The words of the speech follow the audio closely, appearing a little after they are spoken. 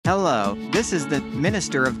Hello, this is the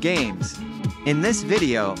Minister of Games. In this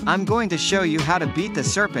video, I'm going to show you how to beat the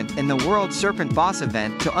Serpent in the World Serpent Boss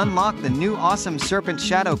Event to unlock the new awesome Serpent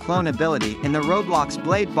Shadow Clone Ability in the Roblox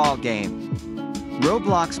Blade Ball game.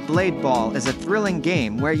 Roblox Blade Ball is a thrilling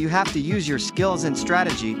game where you have to use your skills and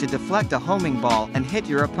strategy to deflect a homing ball and hit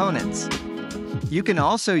your opponents. You can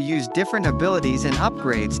also use different abilities and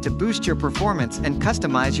upgrades to boost your performance and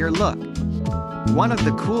customize your look. One of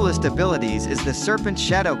the coolest abilities is the Serpent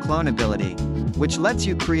Shadow Clone Ability, which lets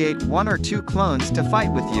you create 1 or 2 clones to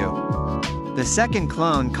fight with you. The second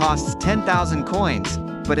clone costs 10,000 coins,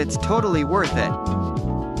 but it's totally worth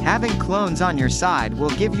it. Having clones on your side will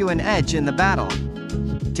give you an edge in the battle.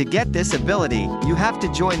 To get this ability, you have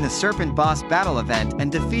to join the Serpent Boss Battle Event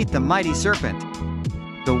and defeat the mighty Serpent.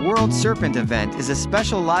 The World Serpent Event is a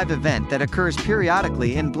special live event that occurs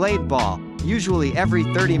periodically in Blade Ball, usually every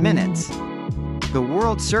 30 minutes. The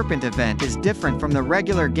World Serpent Event is different from the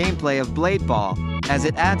regular gameplay of Blade Ball, as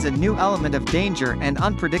it adds a new element of danger and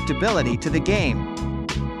unpredictability to the game.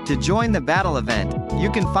 To join the battle event,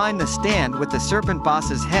 you can find the stand with the Serpent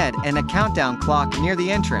Boss's head and a countdown clock near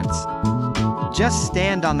the entrance. Just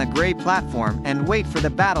stand on the gray platform and wait for the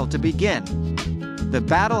battle to begin. The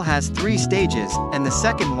battle has 3 stages, and the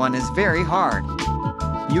second one is very hard.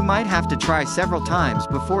 You might have to try several times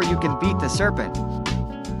before you can beat the Serpent.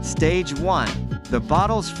 Stage 1. The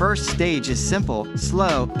battle's first stage is simple,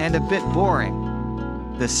 slow, and a bit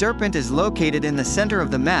boring. The Serpent is located in the center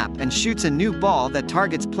of the map and shoots a new ball that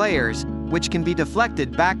targets players, which can be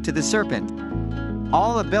deflected back to the Serpent.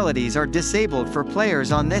 All abilities are disabled for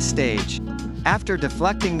players on this stage. After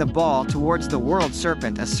deflecting the ball towards the World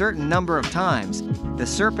Serpent a certain number of times, the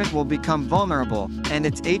Serpent will become vulnerable, and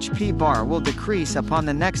its HP bar will decrease upon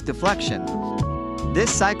the next deflection. This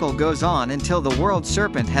cycle goes on until the World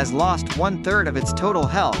Serpent has lost 1/3 of its total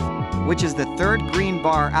health, which is the 3rd green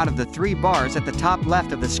bar out of the 3 bars at the top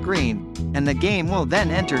left of the screen, and the game will then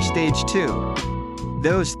enter Stage 2.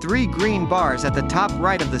 Those 3 green bars at the top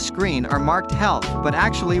right of the screen are marked health but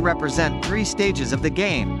actually represent 3 stages of the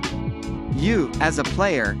game. You, as a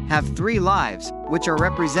player, have 3 lives, which are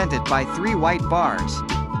represented by 3 white bars.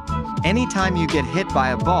 Anytime you get hit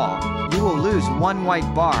by a ball, you will lose 1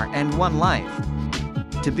 white bar and 1 life.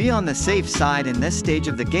 To be on the safe side in this stage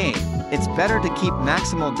of the game, it's better to keep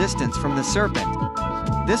maximal distance from the Serpent.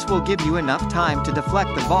 This will give you enough time to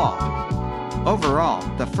deflect the ball. Overall,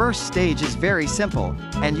 the first stage is very simple,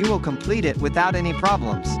 and you will complete it without any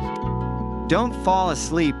problems. Don't fall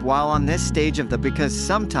asleep while on this stage of the because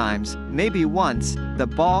sometimes, maybe once, the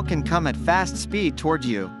ball can come at fast speed toward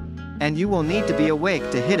you, and you will need to be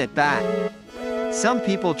awake to hit it back. Some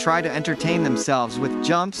people try to entertain themselves with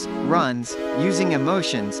jumps, runs, using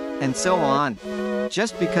emotions, and so on,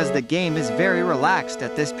 just because the game is very relaxed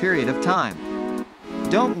at this period of time.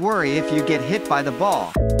 Don't worry if you get hit by the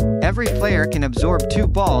ball. Every player can absorb 2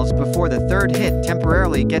 balls before the 3rd hit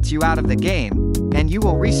temporarily gets you out of the game, and you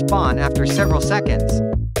will respawn after several seconds.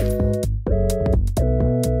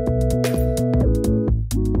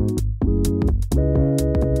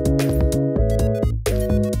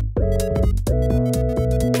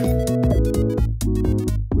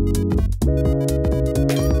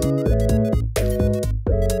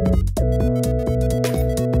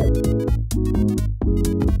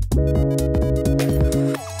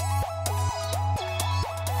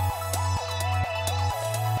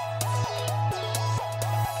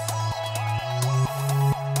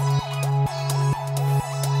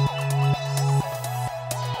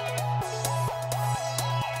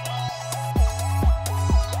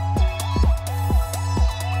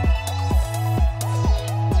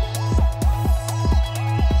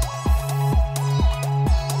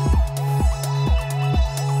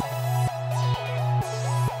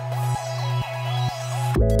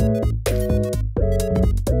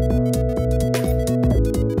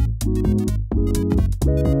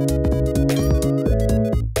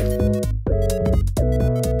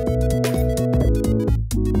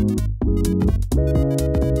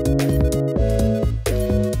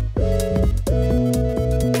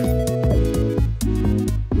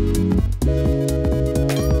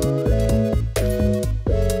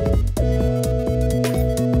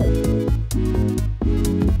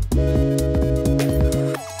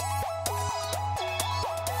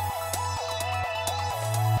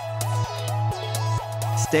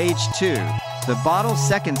 Stage 2. The battle's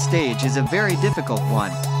second stage is a very difficult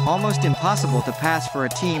one, almost impossible to pass for a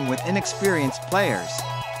team with inexperienced players.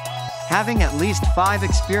 Having at least 5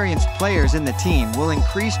 experienced players in the team will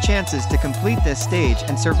increase chances to complete this stage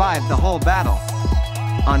and survive the whole battle.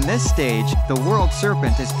 On this stage, the World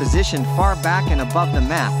Serpent is positioned far back and above the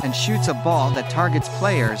map and shoots a ball that targets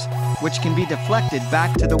players, which can be deflected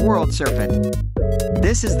back to the World Serpent.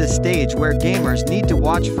 This is the stage where gamers need to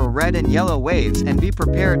watch for red and yellow waves and be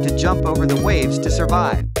prepared to jump over the waves to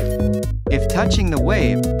survive. If touching the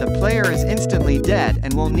wave, the player is instantly dead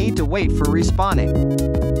and will need to wait for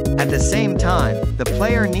respawning. At the same time, the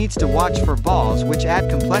player needs to watch for balls, which add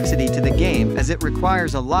complexity to the game as it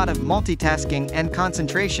requires a lot of multitasking and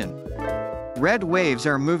concentration. Red waves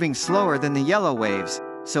are moving slower than the yellow waves,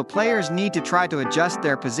 so players need to try to adjust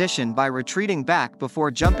their position by retreating back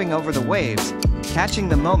before jumping over the waves, catching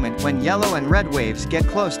the moment when yellow and red waves get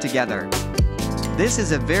close together. This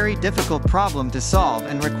is a very difficult problem to solve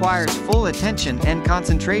and requires full attention and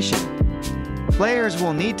concentration. Players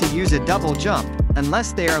will need to use a double jump,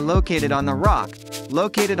 unless they are located on the rock,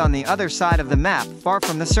 located on the other side of the map far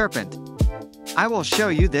from the serpent. I will show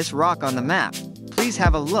you this rock on the map. Please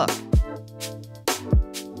have a look.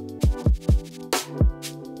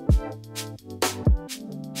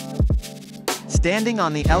 Standing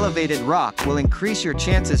on the elevated rock will increase your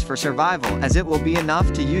chances for survival, as it will be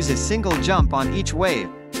enough to use a single jump on each wave.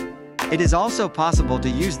 It is also possible to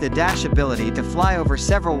use the dash ability to fly over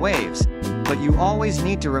several waves, but you always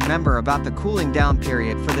need to remember about the cooling down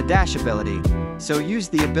period for the dash ability, so use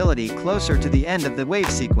the ability closer to the end of the wave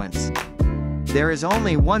sequence. There is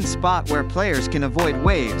only one spot where players can avoid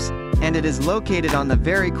waves, and it is located on the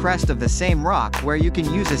very crest of the same rock, where you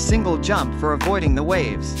can use a single jump for avoiding the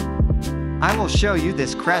waves. I will show you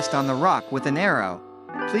this crest on the rock with an arrow.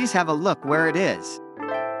 Please have a look where it is.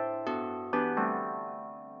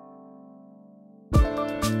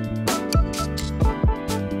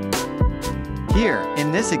 Here,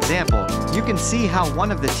 in this example, you can see how one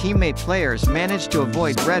of the teammate players managed to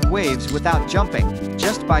avoid red waves without jumping,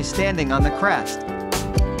 just by standing on the crest.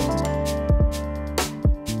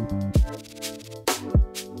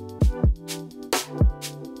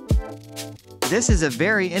 This is a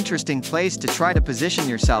very interesting place to try to position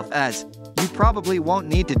yourself, as you probably won't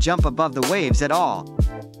need to jump above the waves at all.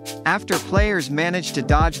 After players manage to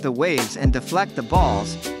dodge the waves and deflect the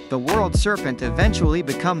balls, the World Serpent eventually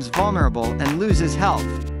becomes vulnerable and loses health.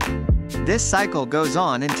 This cycle goes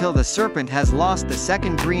on until the Serpent has lost the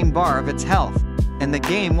second green bar of its health, and the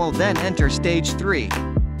game will then enter Stage 3.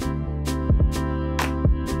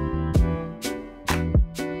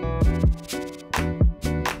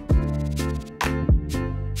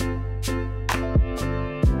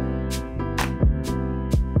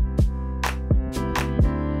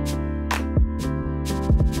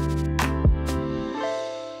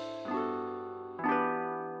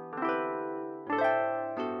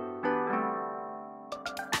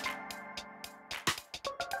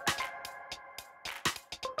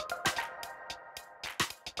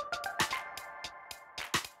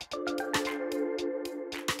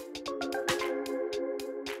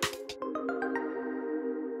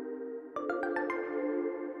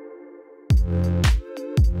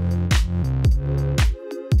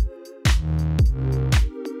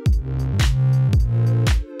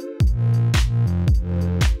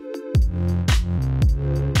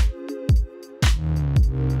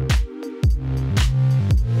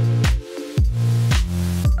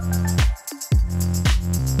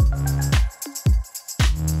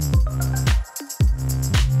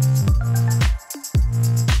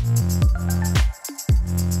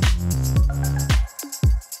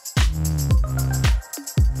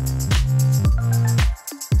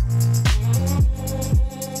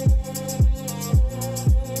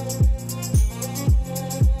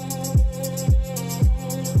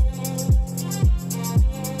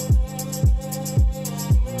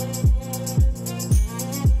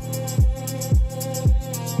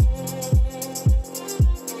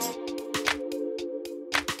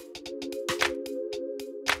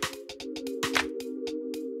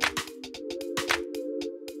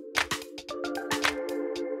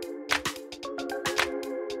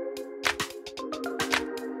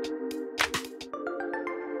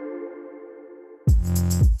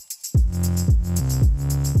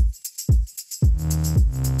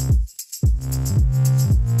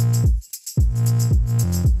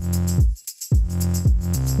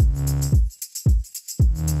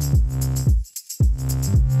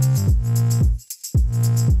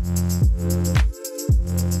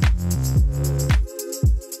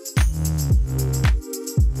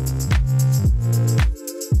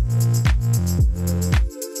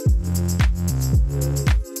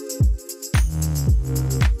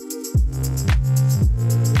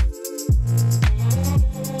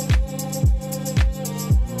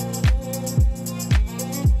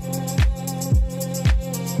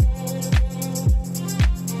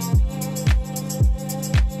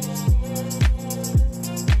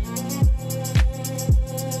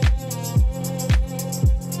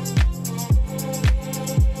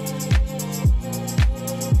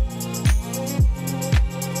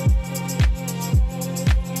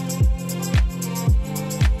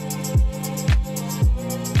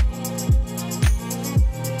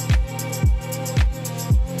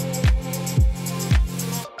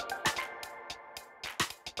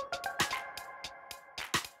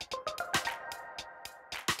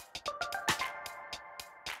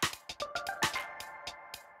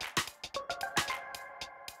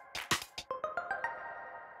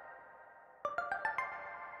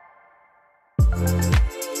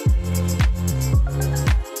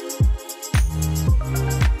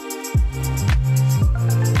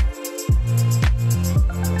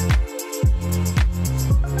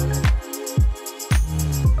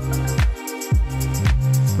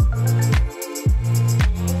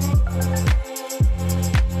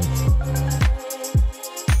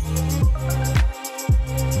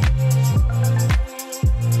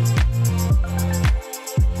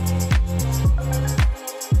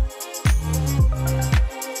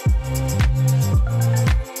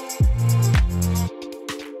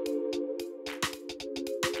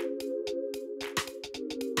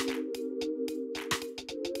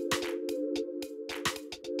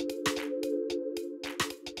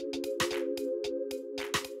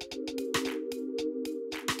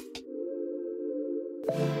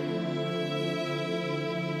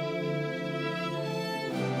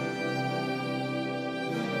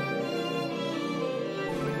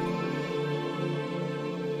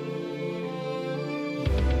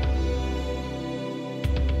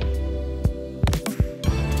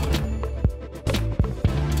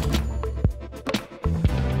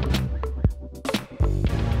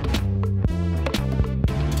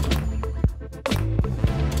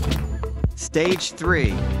 Stage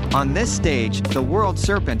 3. On this stage, the World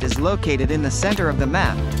Serpent is located in the center of the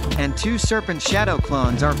map, and two Serpent Shadow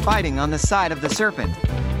Clones are fighting on the side of the Serpent.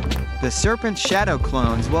 The Serpent Shadow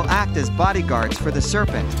Clones will act as bodyguards for the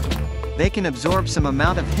Serpent. They can absorb some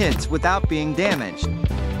amount of hits without being damaged.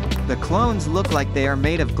 The clones look like they are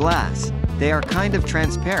made of glass. They are kind of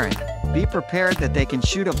transparent. Be prepared that they can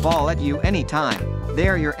shoot a ball at you anytime. They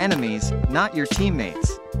are your enemies, not your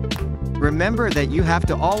teammates. Remember that you have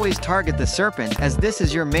to always target the Serpent, as this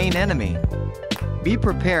is your main enemy. Be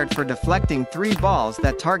prepared for deflecting 3 balls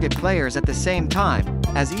that target players at the same time,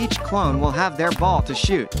 as each clone will have their ball to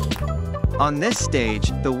shoot. On this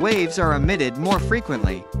stage, the waves are emitted more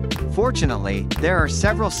frequently. Fortunately, there are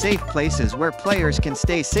several safe places where players can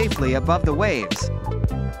stay safely above the waves.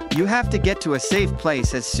 You have to get to a safe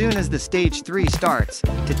place as soon as the stage 3 starts,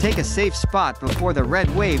 to take a safe spot before the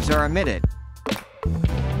red waves are emitted.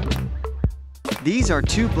 These are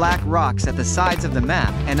 2 black rocks at the sides of the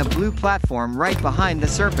map and a blue platform right behind the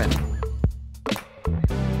Serpent.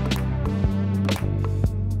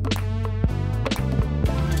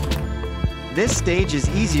 This stage is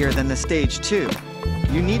easier than the stage 2.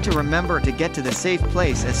 You need to remember to get to the safe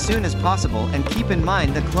place as soon as possible and keep in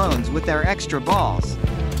mind the clones with their extra balls.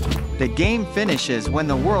 The game finishes when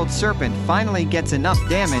the World Serpent finally gets enough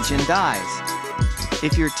damage and dies.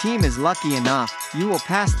 If your team is lucky enough, you will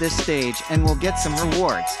pass this stage and will get some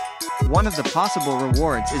rewards. One of the possible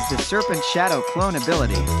rewards is the Serpent Shadow Clone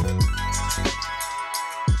Ability.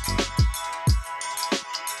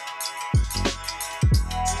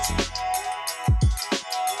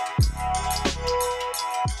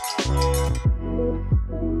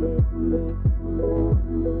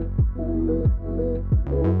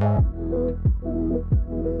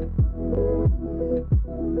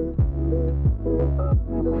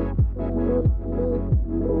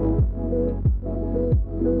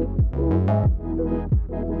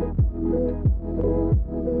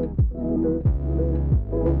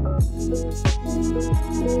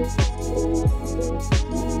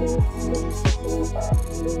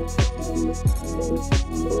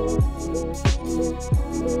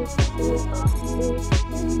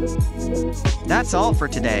 That's all for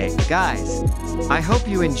today, guys. I hope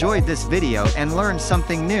you enjoyed this video and learned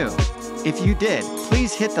something new. If you did,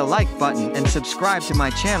 please hit the like button and subscribe to my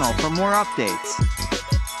channel for more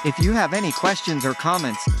updates. If you have any questions or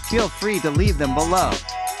comments, feel free to leave them below.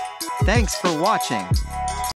 Thanks for watching.